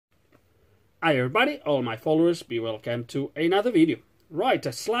Hi everybody, all my followers, be welcome to another video. Right,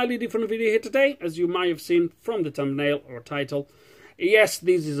 a slightly different video here today, as you might have seen from the thumbnail or title. Yes,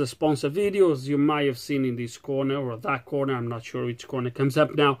 this is a sponsored video, as you might have seen in this corner or that corner. I'm not sure which corner comes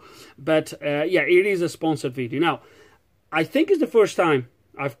up now, but yeah, it is a sponsored video. Now, I think it's the first time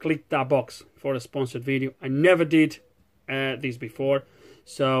I've clicked that box for a sponsored video. I never did this before,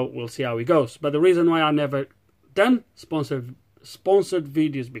 so we'll see how it goes. But the reason why I've never done sponsored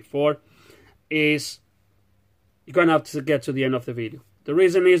videos before is you're gonna have to get to the end of the video. The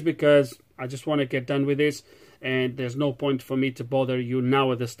reason is because I just want to get done with this, and there's no point for me to bother you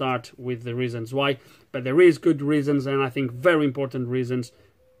now at the start with the reasons why. But there is good reasons, and I think very important reasons,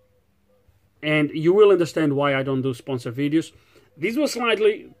 and you will understand why I don't do sponsored videos. This was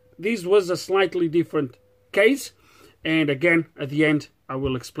a slightly different case, and again at the end I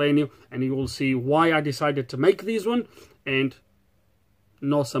will explain you, and you will see why I decided to make this one and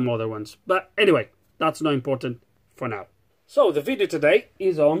not some other ones. But anyway, that's not important for now. So the video today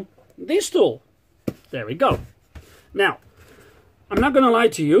is on this tool. There we go. Now, I'm not gonna lie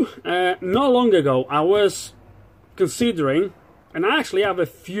to you, not long ago I was considering, and I actually have a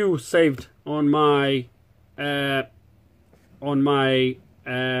few saved on my a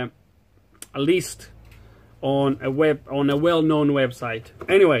list on a well-known website.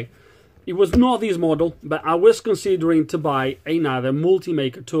 Anyway, it was not this model, but I was considering to buy another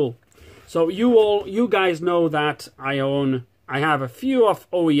multi-maker tool. So you guys know that I have a few of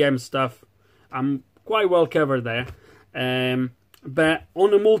OEM stuff. I'm quite well covered there. But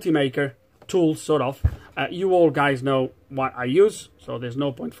on a multi-maker tool, sort of, you all guys know what I use, so there's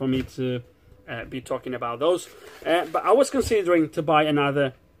no point for me to be talking about those. But I was considering to buy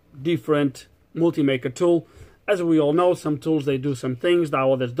another different multi-maker tool. As we all know, some tools, they do some things that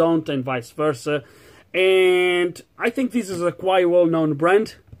others don't, and vice versa. And I think this is a quite well-known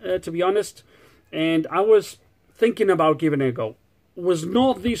brand, to be honest. And I was thinking about giving it a go. Was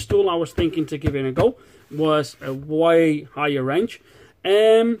not this tool I was thinking to give it a go. Was a way higher range.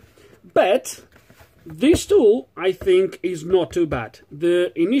 But this tool, I think, is not too bad.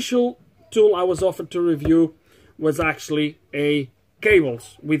 The initial tool I was offered to review was actually with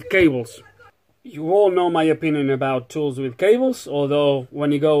cables. You all know my opinion about tools with cables, although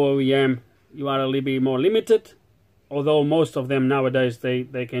when you go OEM, you are a little bit more limited. Although most of them nowadays,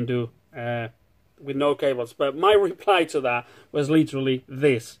 they can do with no cables. But my reply to that was literally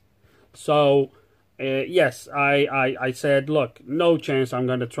this. So, yes, I said, look, no chance I'm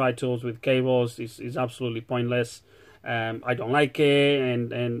going to try tools with cables. It's absolutely pointless. I don't like it,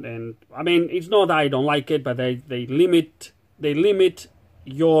 and I mean, it's not that I don't like it, but they limit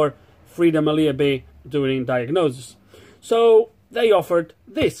your freedom a little bit during diagnosis. So they offered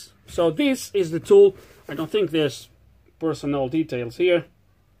this. So this is the tool. I don't think there's personal details here.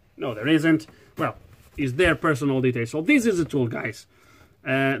 No, there isn't. Well, it's their personal details. So this is the tool, guys,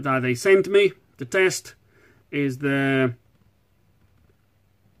 that they sent me to test. Is there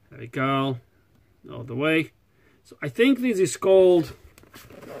we go, all the way. So I think this is called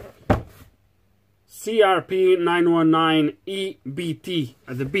CRP919E BT.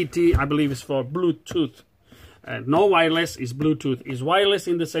 The BT, I believe, is for Bluetooth. No wireless, is Bluetooth. Is wireless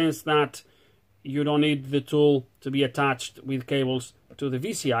in the sense that you don't need the tool to be attached with cables to the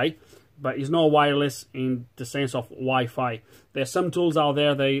VCI, but it's not wireless in the sense of Wi-Fi. There's some tools out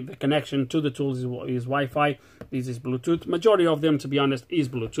there, the connection to the tools is Wi-Fi. This is Bluetooth. Majority of them, to be honest, is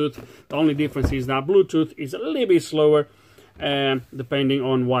Bluetooth. The only difference is that Bluetooth is a little bit slower, depending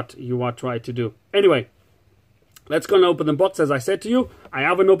on what you are trying to do. Anyway, let's go and open the box. As I said to you, I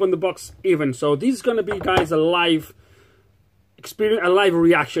haven't opened the box even. So this is going to be, guys, a live experience, a live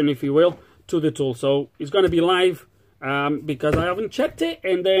reaction, if you will, to the tool. So it's going to be live because I haven't checked it.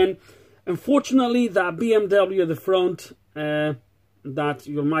 And then, unfortunately, that BMW at the front that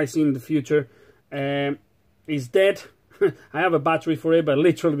you might see in the future is dead. I have a battery for it, but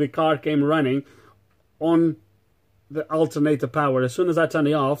literally the car came running on the alternator power. As soon as I turned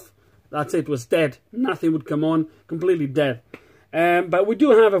it off, that's it, was dead. Nothing would come on, completely dead. But we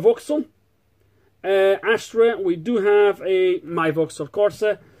do have a Vauxhall Astra, we do have my Vauxhall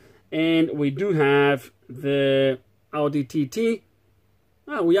Corsa, and we do have the Audi TT.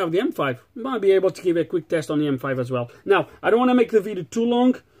 Oh, we have the M5. We might be able to give a quick test on the M5 as well. Now, I don't want to make the video too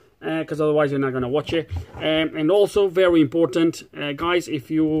long, because otherwise you're not going to watch it. And also, very important, guys,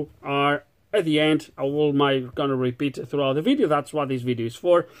 if you are at the end, I will gonna repeat it throughout the video. That's what this video is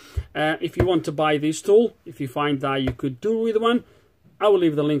for. If you want to buy this tool, if you find that you could do with one, I will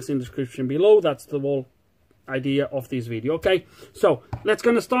leave the links in the description below. That's the whole idea of this video. Okay, so let's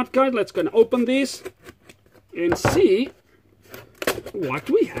gonna start, guys. Let's gonna open this and see what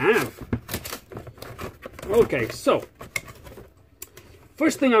we have. Okay, so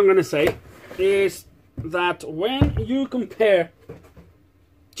first thing I'm gonna say is that when you compare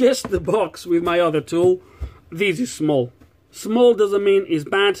just the box with my other tool, this is small. Small doesn't mean it's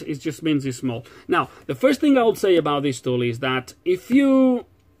bad, it just means it's small. Now, the first thing I would say about this tool is that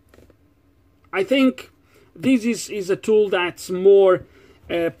I think this is a tool that's more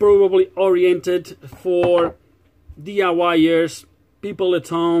probably oriented for DIYers, people at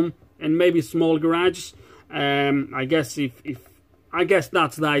home, and maybe small garages. I guess I guess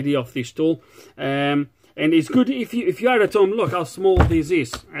that's the idea of this tool. And it's good if you are at home. Look how small this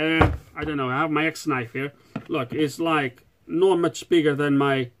is. I don't know, I have my X knife here. Look, it's like not much bigger than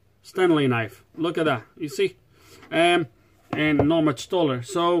my Stanley knife. Look at that, you see? And not much taller.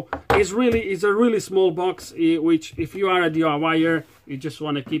 So it's a really small box, which if you are a DIYer, you just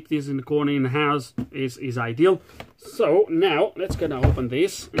want to keep this in the corner in the house, is ideal. So now let's gonna open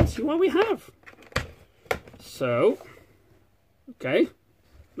this and see what we have. So okay,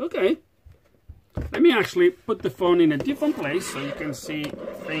 let me actually put the phone in a different place so you can see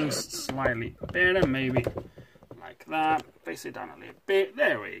things slightly better. Maybe like that. Face it down a little bit.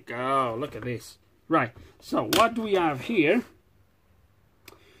 There we go. Look at this. Right. So what do we have here?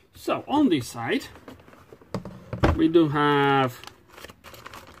 So on this side, we do have.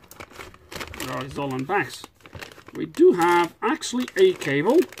 Oh, it's all on backs. We do have actually a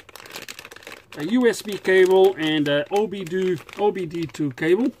cable, a USB cable, and a OBD2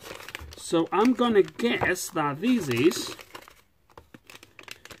 cable. So I'm gonna guess that this is,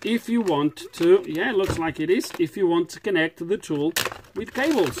 if you want to, yeah, it looks like it is, if you want to connect the tool with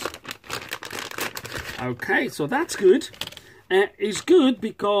cables. Okay, so that's good. It's good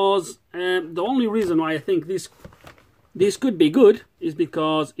because the only reason why I think this could be good is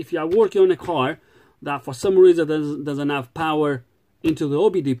because if you are working on a car that for some reason doesn't have power into the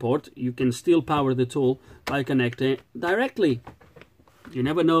OBD port, you can still power the tool by connecting it directly. You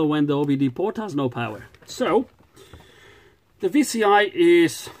never know when the OBD port has no power. So the VCI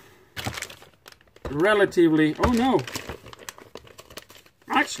is relatively, oh no,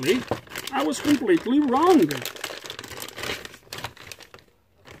 actually I was completely wrong.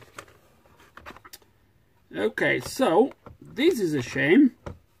 Okay, so this is a shame.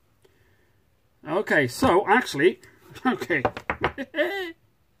 Okay, so actually, okay.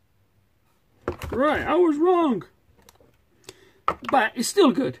 Right, I was wrong. But it's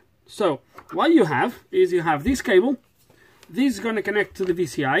still good. So what you have is you have this cable. This is going to connect to the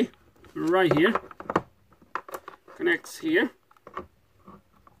VCI right here. Connects here.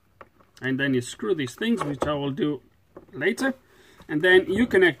 And then you screw these things, which I will do later. And then you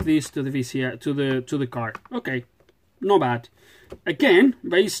connect this to the VCI, to the car. Okay, not bad. Again,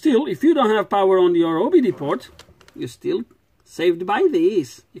 but still, if you don't have power on your OBD port, you're still saved by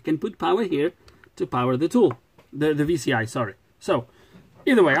this. You can put power here to power the tool, the VCI, sorry. So,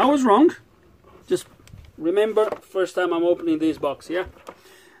 either way, I was wrong. Just remember, first time I'm opening this box here.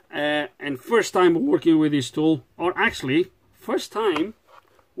 And first time working with this tool, or actually, first time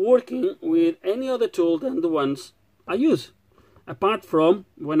working with any other tool than the ones I use. Apart from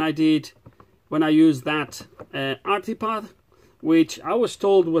when I used that Artipad, which I was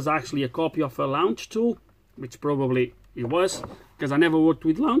told was actually a copy of a launch tool, which probably it was, because I never worked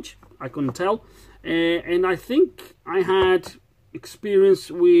with launch, I couldn't tell. And I think I had experience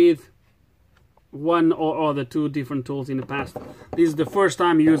with one or other two different tools in the past. This is the first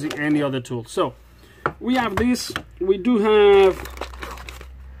time using any other tool. So we have this, we do have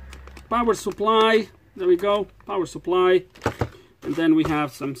power supply, there we go, power supply, and then we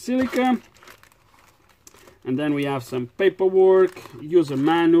have some silica, and then we have some paperwork, user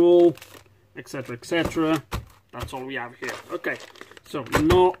manual, etc, etc. That's all we have here. Okay, so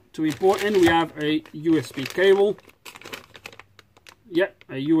not too important. We have a USB cable. Yep,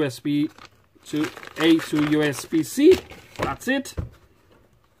 a USB to A to USB-C. That's it.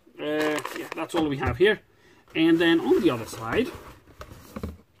 Yeah, that's all we have here. And then on the other side,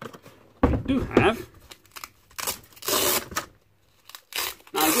 we do have.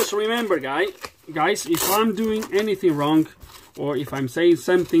 Now just remember, guys, if I'm doing anything wrong, or if I'm saying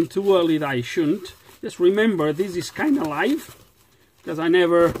something too early that I shouldn't, just remember this is kind of live, because I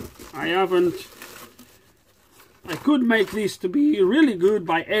could make this to be really good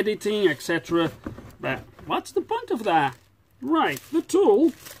by editing, etc. But what's the point of that? Right, the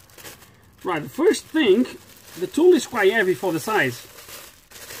tool. Right, the first thing, the tool is quite heavy for the size.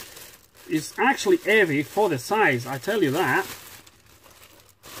 It's actually heavy for the size, I tell you that.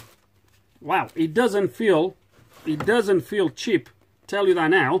 Wow, it doesn't feel cheap. Tell you that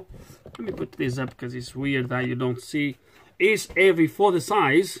now. Let me put this up because it's weird that you don't see. It's heavy for the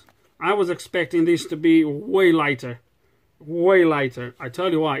size. I was expecting this to be way lighter. Way lighter. I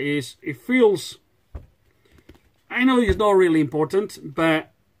tell you why, is it feels... I know it's not really important,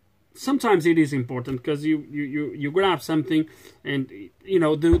 but sometimes it is important, because you grab something and, you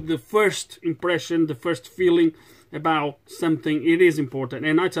know, the first impression, the first feeling about something, it is important.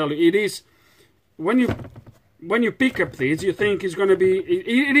 And I tell you, it is, when you pick up these, you think it's going to be,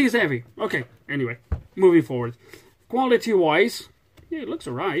 it is heavy. Okay, anyway, moving forward. Quality wise, yeah, it looks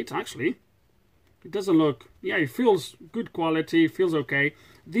alright, actually. It doesn't look, yeah, it feels good quality, feels okay.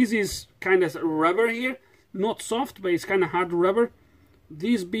 This is kind of rubber here, not soft, but it's kind of hard rubber.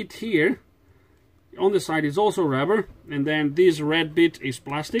 This bit here on the side is also rubber, and then this red bit is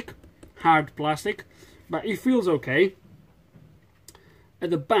plastic, hard plastic, but it feels okay.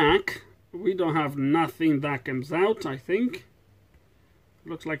 At the back, we don't have nothing that comes out, I think.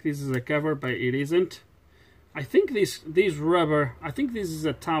 Looks like this is a cover, but it isn't. I think this rubber, I think this is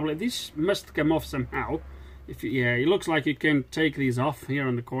a tablet. This must come off somehow. Yeah, it looks like you can take these off here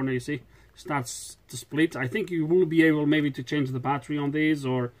on the corner, you see. Starts to split. I think you will be able maybe to change the battery on these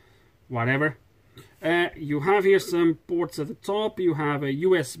or whatever. You have here some ports at the top. You have a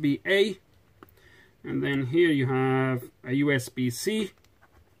USB-A, and then here you have a USB-C,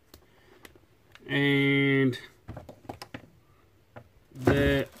 and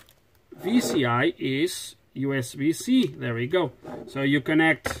the VCI is USB-C. There we go. So you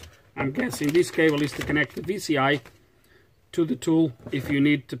connect, I'm guessing this cable is to connect the VCI to the tool if you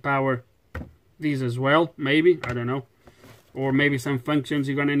need to power these as well, maybe, I don't know. Or maybe some functions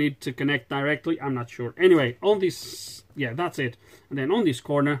you're gonna need to connect directly, I'm not sure. Anyway, on this, yeah, that's it. And then on this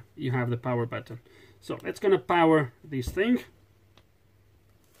corner, you have the power button. So let's gonna power this thing.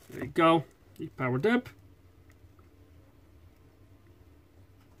 There you go, it powered up.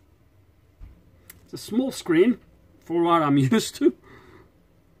 It's a small screen for what I'm used to.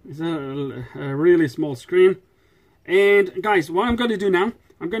 It's a really small screen. And guys, what I'm going to do now,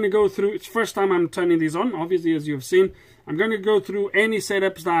 I'm going to go through, it's first time I'm turning these on, obviously, as you've seen. I'm going to go through any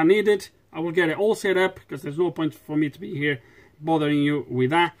setups that are needed. I will get it all set up, because there's no point for me to be here bothering you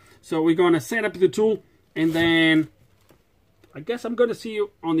with that. So we're going to set up the tool, and then I guess I'm going to see you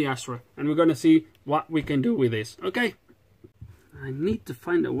on the Astra, and we're going to see what we can do with this, okay? I need to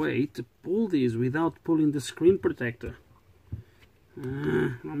find a way to pull these without pulling the screen protector. How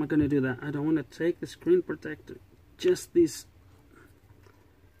am I going to do that? I don't want to take the screen protector. Just this.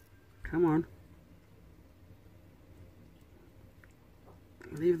 Come on.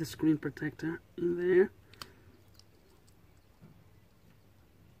 Leave the screen protector in there.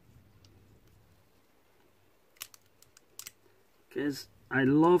 Because I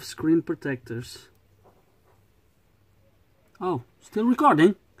love screen protectors. Oh, still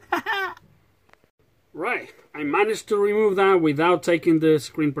recording? Right, I managed to remove that without taking the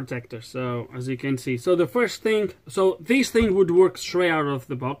screen protector. So, as you can see, so the first thing, so this thing would work straight out of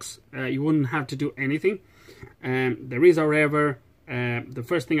the box. You wouldn't have to do anything. There is, however, the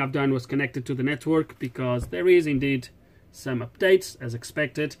first thing I've done was connect it to the network, because there is indeed some updates as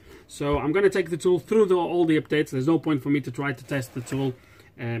expected. So I'm going to take the tool through all the updates. There's no point for me to try to test the tool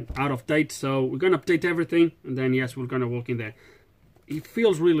out of date. So we're going to update everything, and then yes, we're going to walk in there. It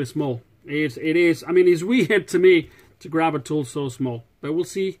feels really small. It is. I mean, it's weird to me to grab a tool so small, but we'll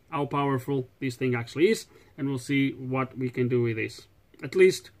see how powerful this thing actually is, and we'll see what we can do with this, at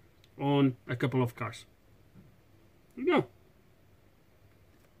least on a couple of cars. Here we go.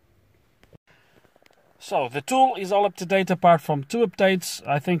 So the tool is all up to date apart from two updates.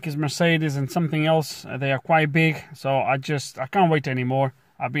 I think is Mercedes and something else. They are quite big, so I can't wait anymore.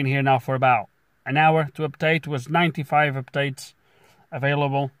 I've been here now for about an hour to update. It was 95 updates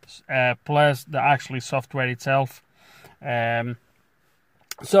available, plus the actually software itself.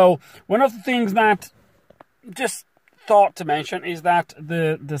 So one of the things that just thought to mention is that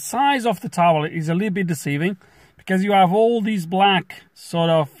the size of the towel is a little bit deceiving, because you have all these black sort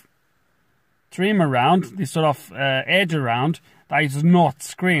of trim around, this sort of edge around, that is not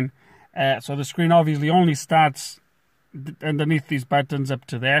screen. So the screen obviously only starts underneath these buttons up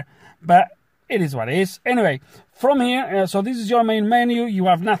to there, but it is what it is. Anyway, from here, so this is your main menu. You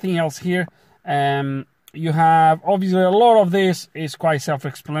have nothing else here. You have, obviously, a lot of this is quite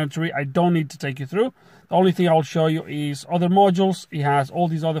self-explanatory. I don't need to take you through. The only thing I'll show you is other modules. It has all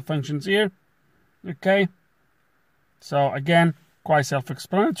these other functions here. Okay. So, again, quite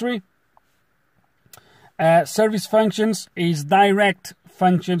self-explanatory. Service functions is direct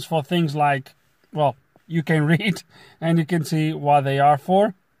functions for things like, well, you can read and you can see what they are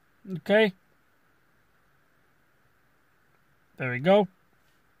for. Okay. There we go.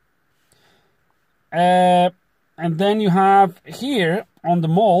 And then you have here on the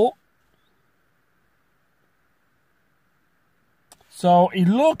mall, So it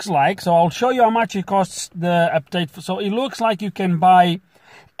looks like, so I'll show you how much it costs the update. So it looks like you can buy,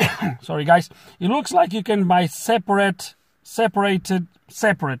 sorry guys, it looks like you can buy separate softwares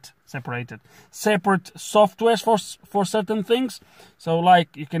for certain things. So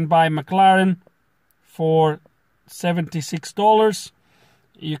like you can buy McLaren for $76.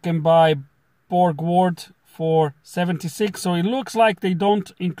 You can buy Borgward for $76. So it looks like they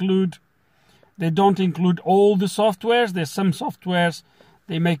don't include all the softwares. There's some softwares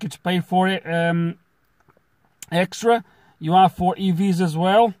they make you pay for it extra. You have for EVs as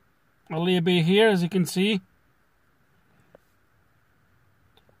well, a little bit here, as you can see.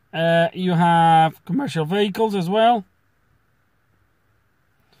 You have commercial vehicles as well.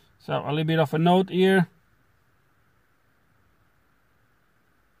 So a little bit of a note here.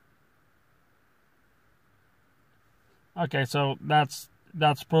 Okay, so that's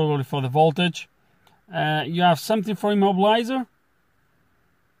probably for the voltage. You have something for immobilizer.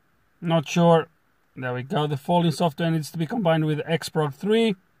 Not sure. There we go. The following software needs to be combined with Xprog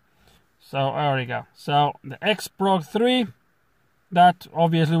 3. So there we go. So the Xprog 3, that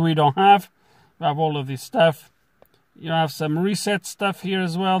obviously we don't have. We have all of this stuff. You have some reset stuff here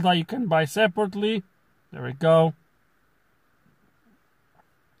as well that you can buy separately. There we go.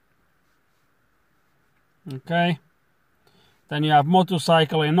 Okay. Then you have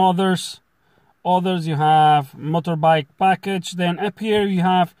motorcycle and others. Others, you have motorbike package. Then up here you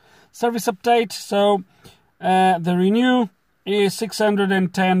have service update. So the renew is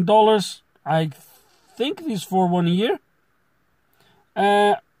 $610. I think this is for 1 year.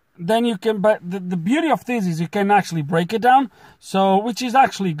 Then you can, but the beauty of this is you can actually break it down. So, which is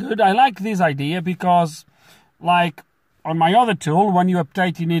actually good. I like this idea because, like on my other tool, when you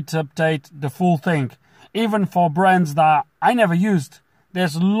update, you need to update the full thing. Even for brands that I never used.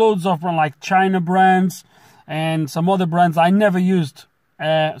 There's loads of like China brands and some other brands I never used.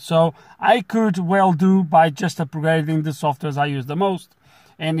 So I could well do by just upgrading the softwares I use the most.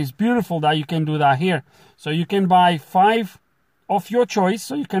 And it's beautiful that you can do that here. So you can buy 5 of your choice.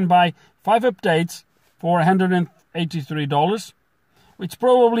 So you can buy 5 updates for $183, which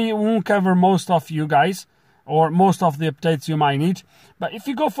probably won't cover most of you guys or most of the updates you might need. But if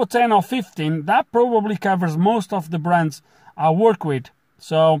you go for 10 or 15, that probably covers most of the brands I work with.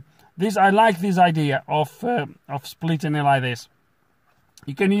 So this, I like this idea of splitting it like this.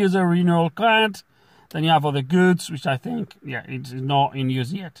 You can use a renewal card. Then you have other goods, which I think, yeah, it's not in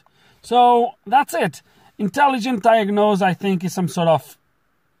use yet. So that's it. Intelligent Diagnose, I think, is some sort of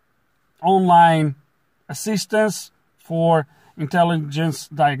online assistance for intelligence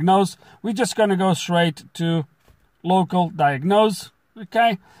diagnose. We're just going to go straight to local diagnose,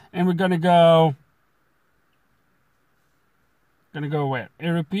 okay? And we're going to go where?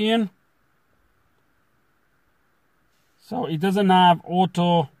 European. So it doesn't have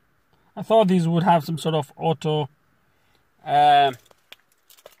auto. I thought these would have some sort of auto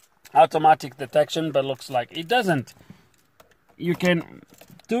automatic detection, but looks like it doesn't. You can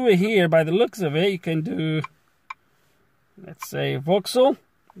do it here by the looks of it. You can do, let's say, Vauxhall.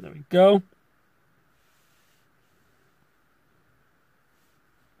 There we go.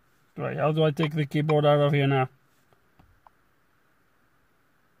 Right, how do I take the keyboard out of here now?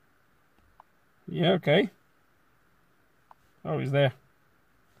 Yeah, okay. Oh, he's there.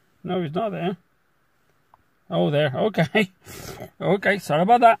 No, he's not there. Oh, there. Okay. Okay, sorry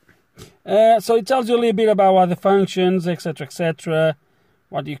about that. So it tells you a little bit about what the functions, etc.,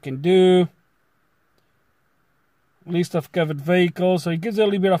 what you can do. List of covered vehicles. So it gives you a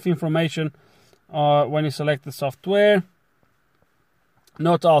little bit of information when you select the software.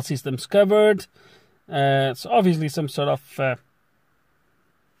 Not all systems covered. So obviously some sort of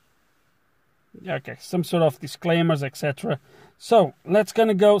okay, some sort of disclaimers, etc. So let's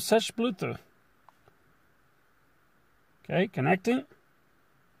gonna go search Bluetooth. Okay, connecting.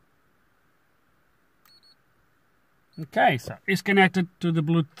 Okay, so it's connected to the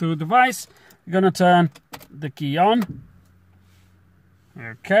Bluetooth device. We're gonna turn the key on.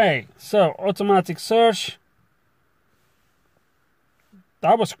 Okay, so automatic search.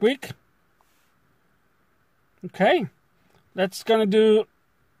 That was quick. Okay, let's gonna do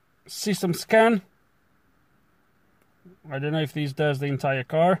system scan. I don't know if this does the entire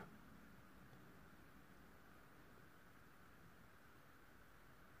car.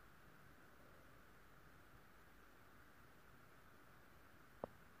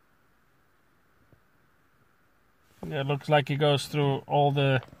 Yeah, it looks like it goes through all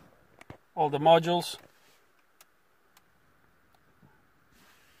the modules.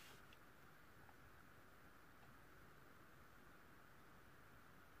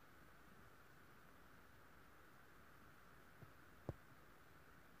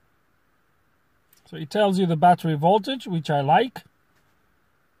 So it tells you the battery voltage, which I like.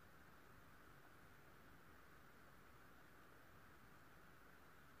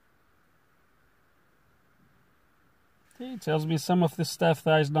 It tells me some of the stuff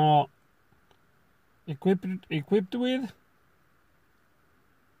that is not equipped with.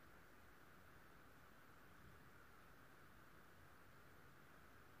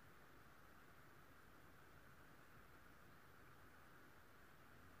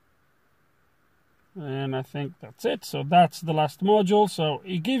 And I think that's it. So that's the last module. So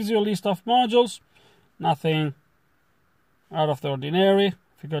it gives you a list of modules. Nothing out of the ordinary.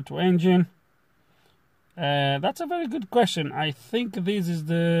 If you go to engine. That's a very good question. I think this is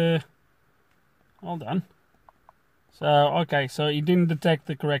the... Hold on. So, okay. So it didn't detect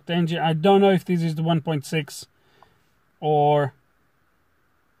the correct engine. I don't know if this is the 1.6 or...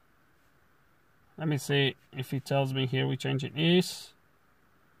 Let me see if it tells me here which engine it is.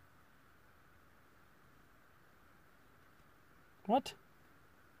 What?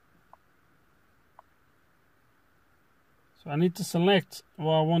 So I need to select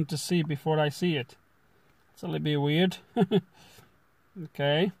what I want to see before I see it. It's a little bit weird.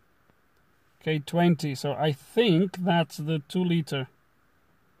 Okay. K20. So I think that's the 2 liter.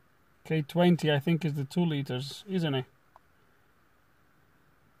 K20 I think is the 2 liters, isn't it?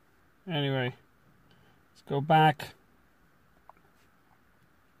 Anyway. Let's go back.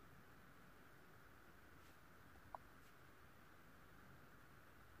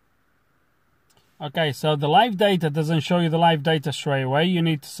 Okay, so the live data doesn't show you the live data straight away. You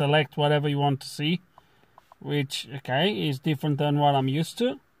need to select whatever you want to see, which, okay, is different than what I'm used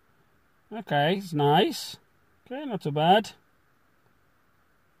to. Okay, it's nice. Okay, not too bad.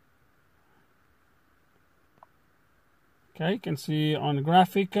 Okay, you can see on the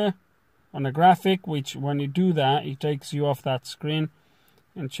graphic, which when you do that, it takes you off that screen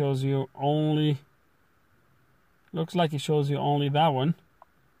and shows you only, looks like it shows you only that one.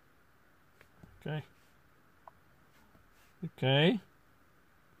 Okay. Okay.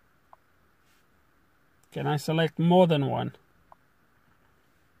 Can I select more than one?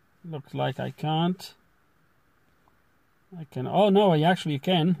 Looks like I can't. I can. Oh no, I actually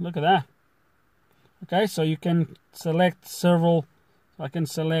can. Look at that. Okay, so you can select several. So I can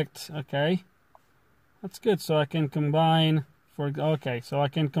select. Okay, that's good. So I can combine. Okay, so I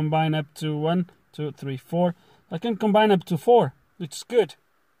can combine up to 1, 2, 3, 4. I can combine up to 4, which is good.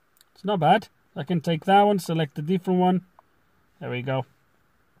 It's not bad. I can take that one, select a different one. There we go.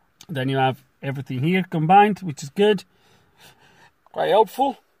 Then you have everything here combined, which is good. Quite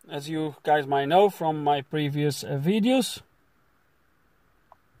helpful, as you guys might know from my previous videos.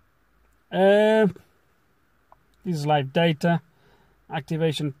 This is live data.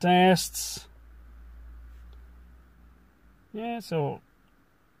 Activation tests. Yeah, so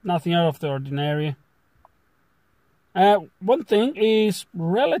nothing out of the ordinary. One thing is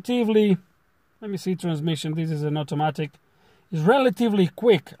relatively... Let me see transmission. This is an automatic. It's relatively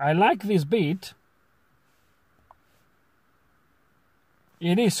quick. I like this beat.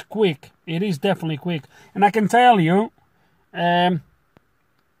 It is quick. It is definitely quick. And I can tell you, it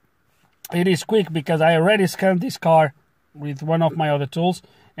is quick because I already scanned this car with one of my other tools.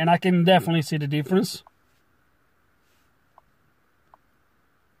 And I can definitely see the difference.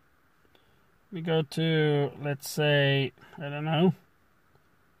 We go to, let's say, I don't know.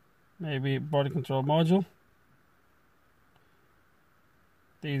 Maybe body control module.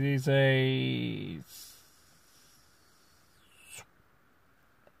 This is a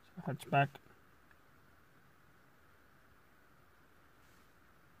hatchback.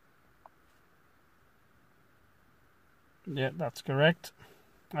 Yeah, that's correct.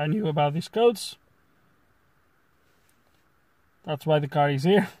 I knew about these codes. That's why the car is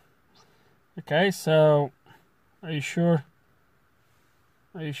here. Okay, so are you sure?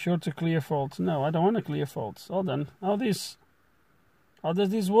 Are you sure to clear faults? No, I don't want to clear faults. Hold on. How does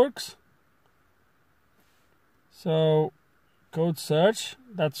this works? So, code search.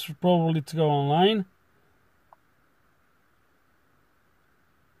 That's probably to go online.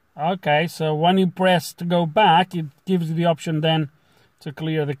 Okay, so when you press to go back, it gives you the option then to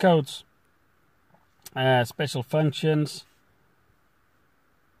clear the codes. Special functions.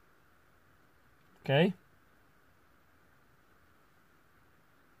 Okay.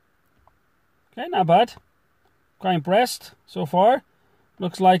 Okay, not bad. Quite impressed so far.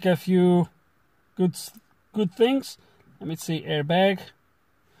 Looks like a few good things. Let me see, airbag.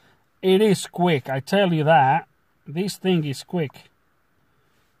 It is quick, I tell you that. This thing is quick.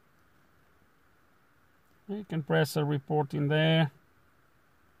 You can press a report in there.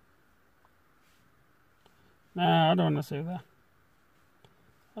 No, I don't want to save that.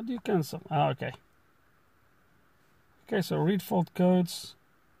 How do you cancel? Oh, okay. Okay, so read fault codes.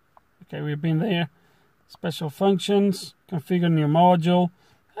 Okay, we've been there. Special functions, configure new module.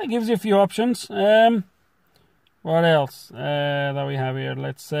 It gives you a few options. What else that we have here?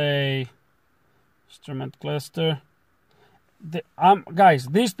 Let's say instrument cluster. Guys,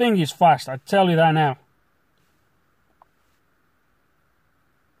 this thing is fast. I tell you that now.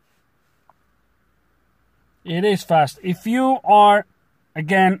 It is fast. If you are,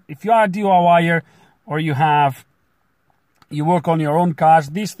 again, if you are a DIYer or you work on your own cars,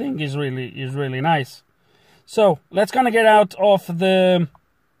 this thing is really nice. So let's gonna get out of the.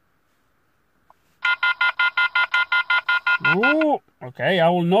 Ooh, okay, I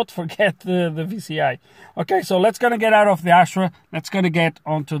will not forget the VCI. Okay, so let's gonna get out of the Astra. Let's gonna get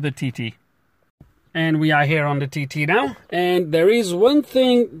onto the TT. And we are here on the TT now. And there is one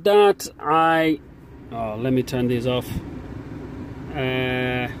thing that oh, let me turn this off.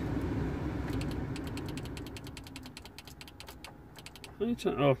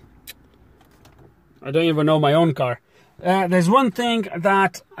 Oh, I don't even know my own car. There's one thing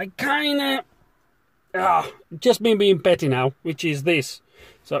that I kind of just me being petty now, which is this.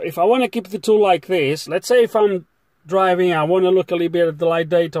 So if I want to keep the tool like this, let's say if I'm driving, I want to look a little bit at the light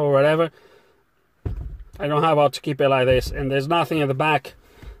data or whatever, I don't have how to keep it like this, and there's nothing at the back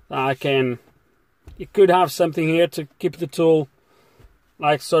that I can. You could have something here to keep the tool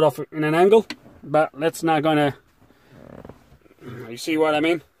like sort of in an angle, but let's not gonna. You see what I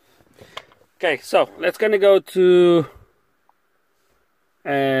mean? Okay, so let's gonna go to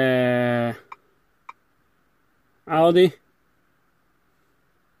Audi.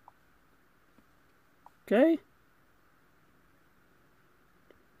 Okay.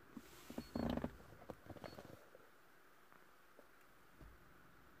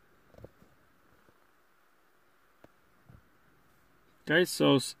 Okay,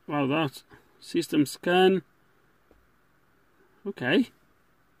 so well, that's system scan. Okay.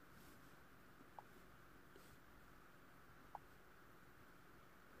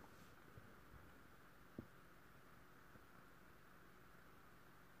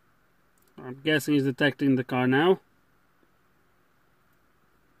 I'm guessing he's detecting the car now.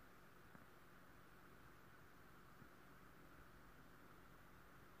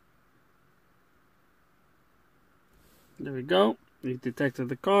 There we go. He detected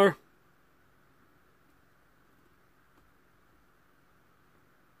the car.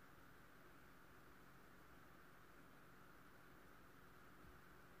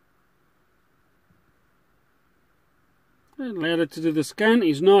 Later to do the scan.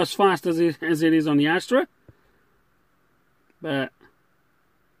 It's not as fast as it is on the Astra, but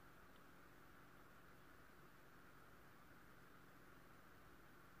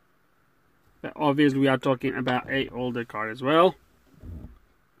obviously we are talking about an older car as well.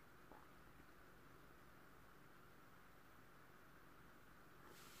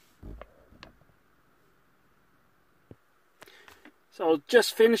 So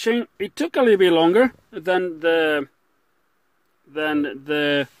just finishing. It took a little bit longer than the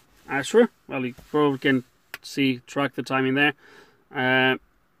Astra. Well, you probably can track the timing there,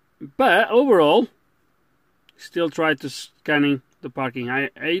 but overall still tried to scanning the parking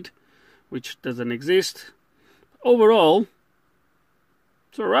aid, which doesn't exist. Overall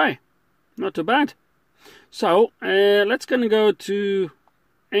it's alright, not too bad. So let's gonna go to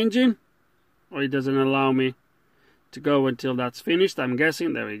engine. Or it doesn't allow me to go until that's finished, I'm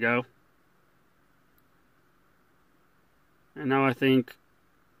guessing. There we go. And now I think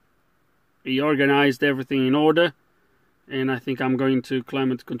he organized everything in order, and I think I'm going to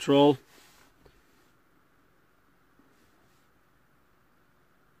climate control.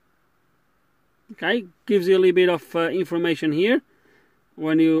 Okay, gives you a little bit of information here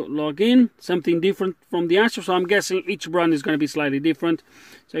when you log in, something different from the Astra. So I'm guessing each brand is going to be slightly different.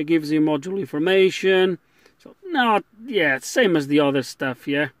 So it gives you module information. So not, yeah, same as the other stuff,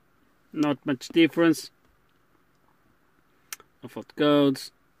 yeah, not much difference. Default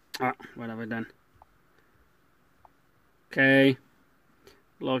codes. What have I done? Okay.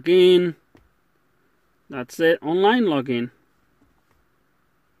 Login. That's it. Online login.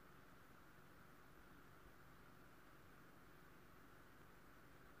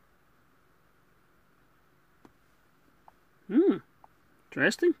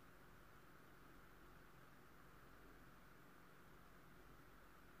 Interesting.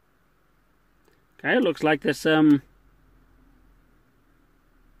 Okay, looks like there's some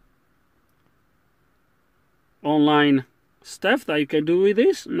online stuff that you can do with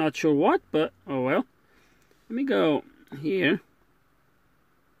this. Not sure what, but oh well. Let me go here.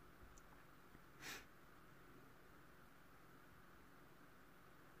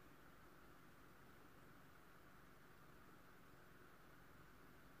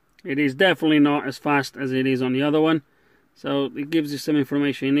 It is definitely not as fast as it is on the other one. So it gives you some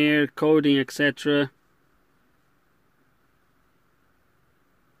information here, coding, etc.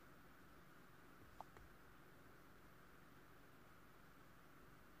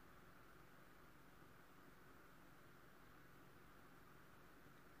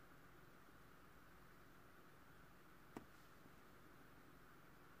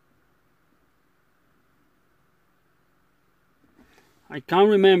 I can't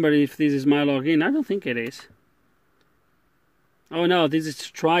remember if this is my login. I don't think it is. Oh no, this is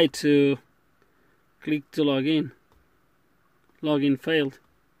to try to click to log in. Login failed.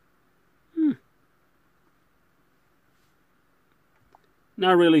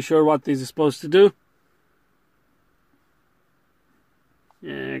 Not really sure what this is supposed to do.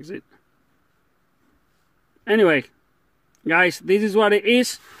 Yeah, exit. Anyway, guys, this is what it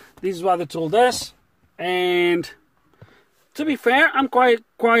is. This is what the tool does. And to be fair, I'm quite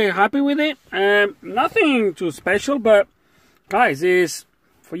happy with it. Nothing too special, but guys, is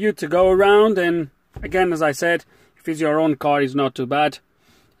for you to go around, and again, as I said, if it's your own car, it's not too bad.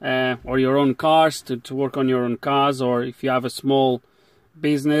 Or your own cars, to work on your own cars, or if you have a small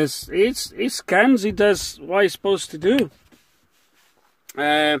business, it scans, it does what it's supposed to do.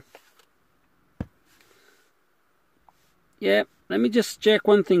 Yeah, let me just check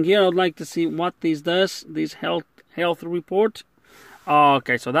one thing here. I'd like to see what this does, this health report.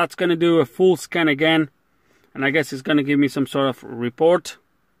 Okay, so that's going to do a full scan again, and I guess it's going to give me some sort of report.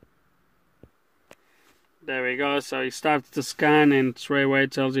 There we go. So it starts to scan, and straight away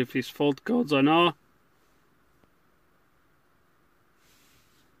it tells you if it's fault codes or not.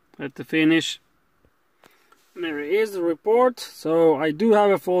 At the finish, and there it is, the report. So I do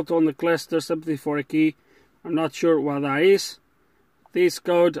have a fault on the cluster, something for a key. I'm not sure what that is. This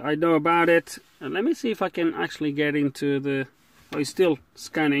code, I know about it. And let me see if I can actually get into the... Oh, it's still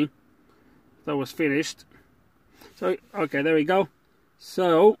scanning. That was finished. So, okay, there we go.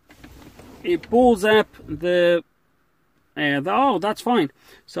 So, it pulls up the oh, that's fine.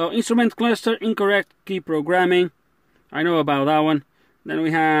 So, instrument cluster, incorrect key programming. I know about that one. Then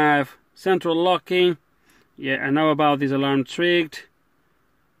we have central locking. Yeah, I know about this alarm triggered.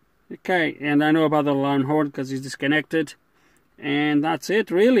 Okay, and I know about the alarm horn because it's disconnected. And that's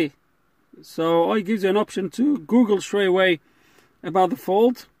it, really. So it gives you an option to Google straight away about the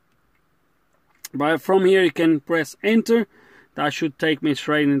fault. But from here you can press enter. That should take me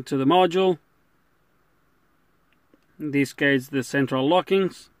straight into the module. In this case, the central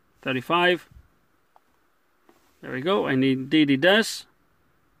lockings, 35. There we go, and indeed it does.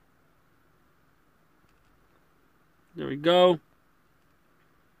 There we go.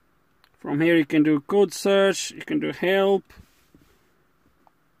 From here you can do code search, you can do help.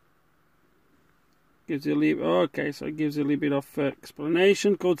 Gives you a little, okay, so it gives you a little bit of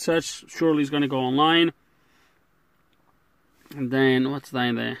explanation. Code search surely is going to go online. And then what's that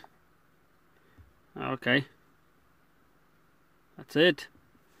in there? Okay, that's it.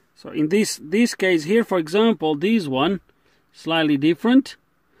 So in this case here, for example, this one slightly different.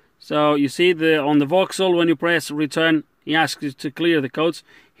 So you see on the voxel, when you press return, he asks you to clear the codes.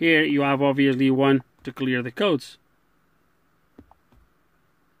 Here you have obviously one to clear the codes.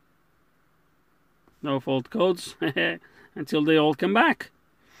 No fault codes until they all come back.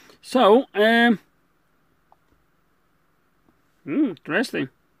 So, interesting.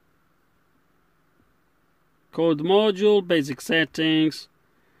 Code module, basic settings.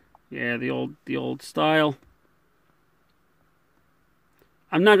 Yeah, the old style.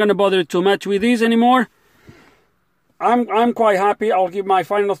 I'm not gonna bother too much with these anymore. I'm quite happy. I'll give my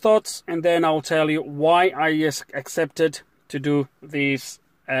final thoughts, and then I'll tell you why I accepted to do this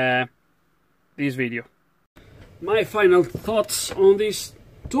video. My final thoughts on this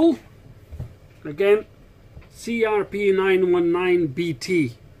tool. Again, CRP919E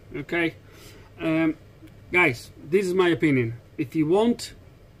BT. Okay, guys, this is my opinion. If you want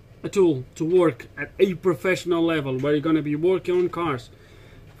a tool to work at a professional level, where you're going to be working on cars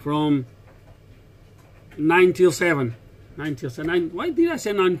from 9 till 7, 9 till 7, why did I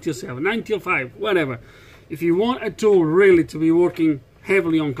say 9 till 7, 9 till 5, whatever. If you want a tool really to be working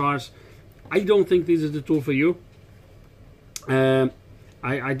heavily on cars, I don't think this is the tool for you. I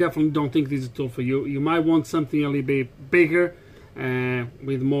definitely don't think this is a tool for you. You might want something a little bit bigger,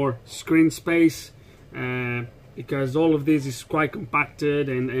 with more screen space, because all of this is quite compacted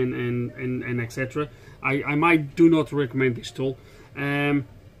and etc. I might do not recommend this tool.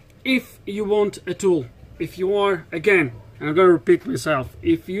 If you want a tool, if you are, again, and I'm going to repeat myself,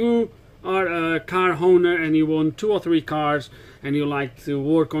 if you are a car owner and you own 2 or 3 cars and you like to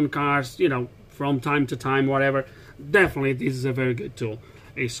work on cars, you know, from time to time, whatever, definitely this is a very good tool.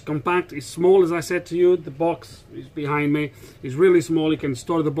 It's compact, it's small, as I said to you. The box is behind me. It's really small. You can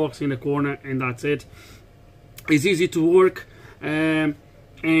store the box in a corner and that's it. It's easy to work, and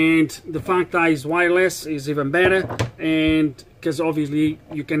the fact that it's wireless is even better, and because obviously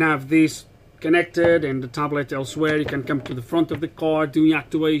you can have this connected and the tablet elsewhere. You can come to the front of the car, doing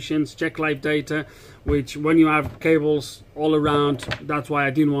activations, check live data, which when you have cables all around, that's why I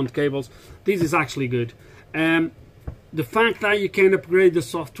didn't want cables. This is actually good. The fact that you can upgrade the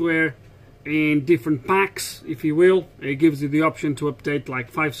software in different packs, if you will, it gives you the option to update like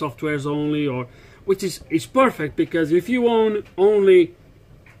 5 softwares only, or which is perfect, because if you own only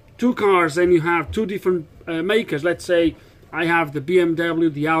 2 cars and you have 2 different makers, let's say I have the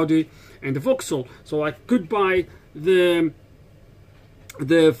BMW, the Audi and the Vauxhall, so I could buy the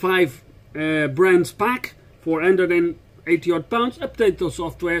 5 brands pack for 180 odd pounds, update those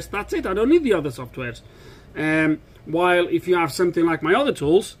softwares, that's it. I don't need the other softwares. While if you have something like my other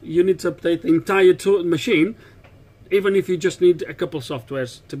tools, you need to update the entire machine, even if you just need a couple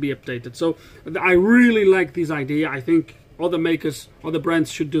softwares to be updated. So I really like this idea. I think other makers, other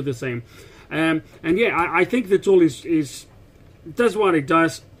brands should do the same. And yeah, I think the tool is does what it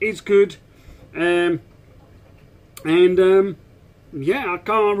does. It's good. Yeah, I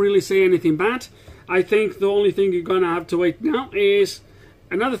can't really say anything bad. I think the only thing you're gonna have to wait now is,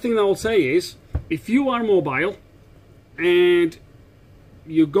 another thing that I'll say is, if you are mobile and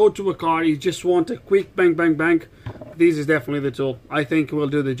you go to a car, you just want a quick bang bang bang, this is definitely the tool. I think it will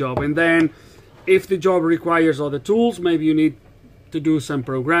do the job. And then if the job requires other tools, maybe you need to do some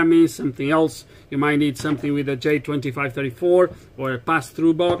programming, something else, you might need something with a J2534 or a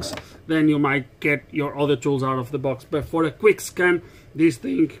pass-through box, then you might get your other tools out of the box. But for a quick scan, this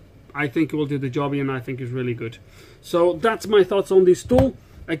thing, I think it will do the job, and I think it's really good. So that's my thoughts on this tool.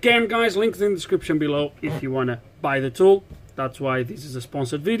 Again, guys, links in the description below if you want to buy the tool. That's why this is a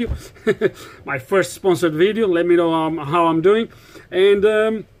sponsored video. My first sponsored video. Let me know how I'm doing. And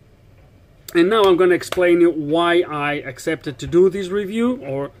now I'm going to explain you why I accepted to do this review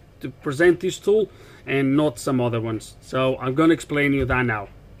or to present this tool and not some other ones. So I'm going to explain you that now.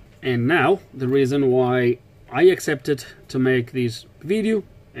 And now the reason why I accepted to make this video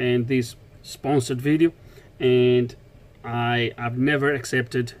and this sponsored video, and I have never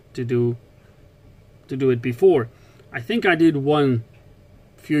accepted to do it before. I think I did one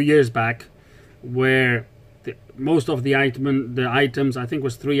few years back where most of the items, I think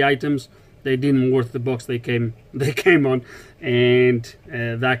was 3 items, they didn't worth the box they came on, and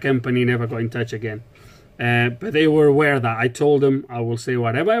that company never got in touch again. But they were aware that I told them I will say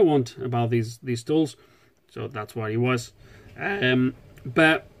whatever I want about these tools, so that's what it was.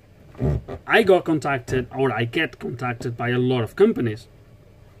 But I got contacted, or I get contacted by a lot of companies,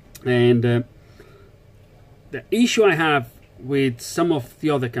 and the issue I have with some of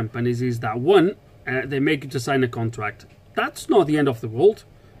the other companies is that, one, they make you to sign a contract. That's not the end of the world.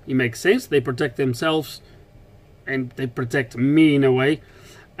 It makes sense. They protect themselves and they protect me in a way,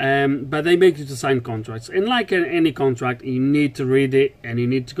 but they make you to sign contracts, and like any contract, you need to read it and you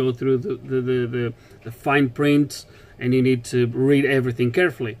need to go through the fine print, and you need to read everything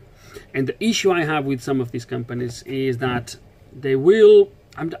carefully. And the issue I have with some of these companies is that they will,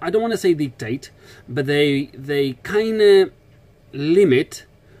 I don't want to say dictate, but they kind of limit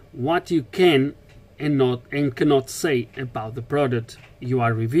what you can and cannot say about the product you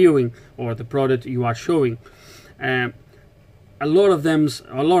are reviewing or the product you are showing. A lot of them,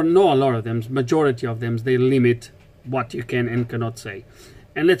 majority of them, they limit what you can and cannot say.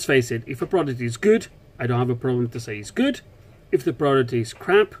 And let's face it, if a product is good, I don't have a problem to say it's good. If the product is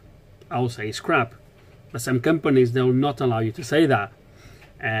crap, I'll say it's crap. But some companies, they will not allow you to say that.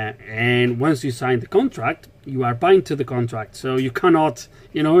 And once you sign the contract, you are bound to the contract. So you cannot,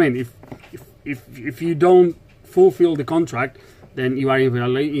 you know, and if you don't fulfill the contract, then you are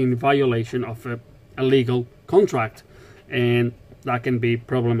in violation of a legal contract, and that can be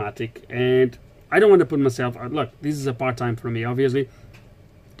problematic. And I don't want to put myself, look, this is a part-time for me, obviously.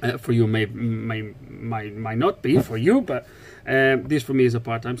 For you might not be for you, but this for me is a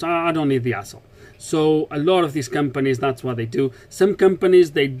part-time, so I don't need the hassle. So a lot of these companies, that's what they do. Some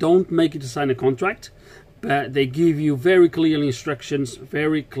companies, they don't make you to sign a contract, but they give you very clear instructions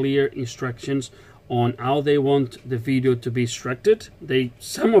on how they want the video to be structured.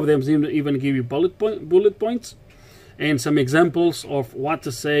 Some of them even give you bullet points and some examples of what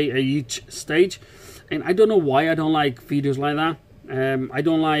to say at each stage. And I don't know why I don't like videos like that. I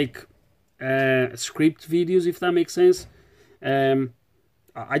don't like script videos, if that makes sense.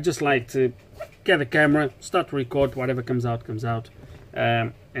 I just like to get the camera, start to record, whatever comes out,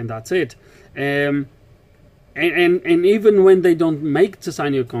 and that's it. And even when they don't make to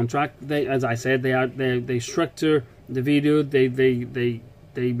sign your contract, they, as I said, they structure the video. They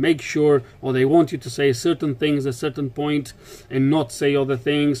make sure, or they want you to say certain things at a certain point and not say other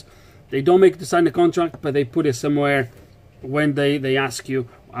things. They don't make you to sign the contract, but they put it somewhere when they ask you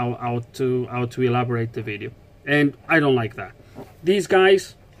how to elaborate the video. And I don't like that. These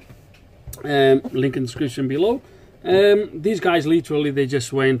guys, link in the description below. These guys literally, they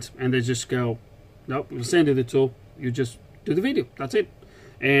just went and they just go, nope, we'll send you the tool, you just do the video, that's it.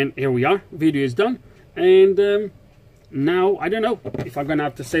 And here we are, video is done. And now I don't know if I'm gonna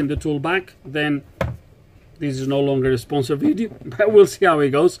have to send the tool back. Then this is no longer a sponsored video, but we'll see how it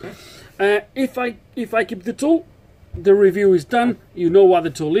goes. If I keep the tool, the review is done, you know what the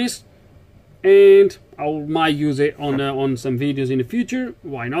tool is, and I might use it on some videos in the future.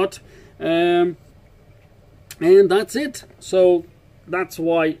 Why not? And that's it. So that's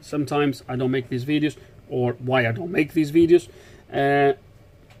why sometimes I don't make these videos, or why I don't make these videos. Yeah,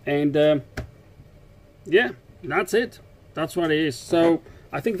 that's it. That's what it is. So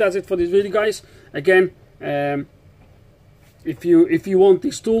I think that's it for this video, guys. Again, if you want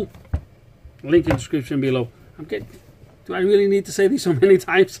this tool, link in the description below. Do I really need to say this so many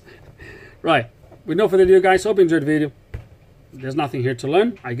times? Right, with no further ado, guys, hope you enjoyed the video. There's nothing here to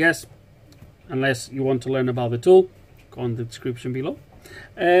learn, I guess, unless you want to learn about the tool. Go in the description below.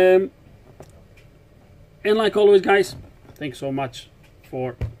 And like always, guys, thanks so much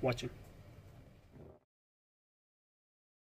for watching.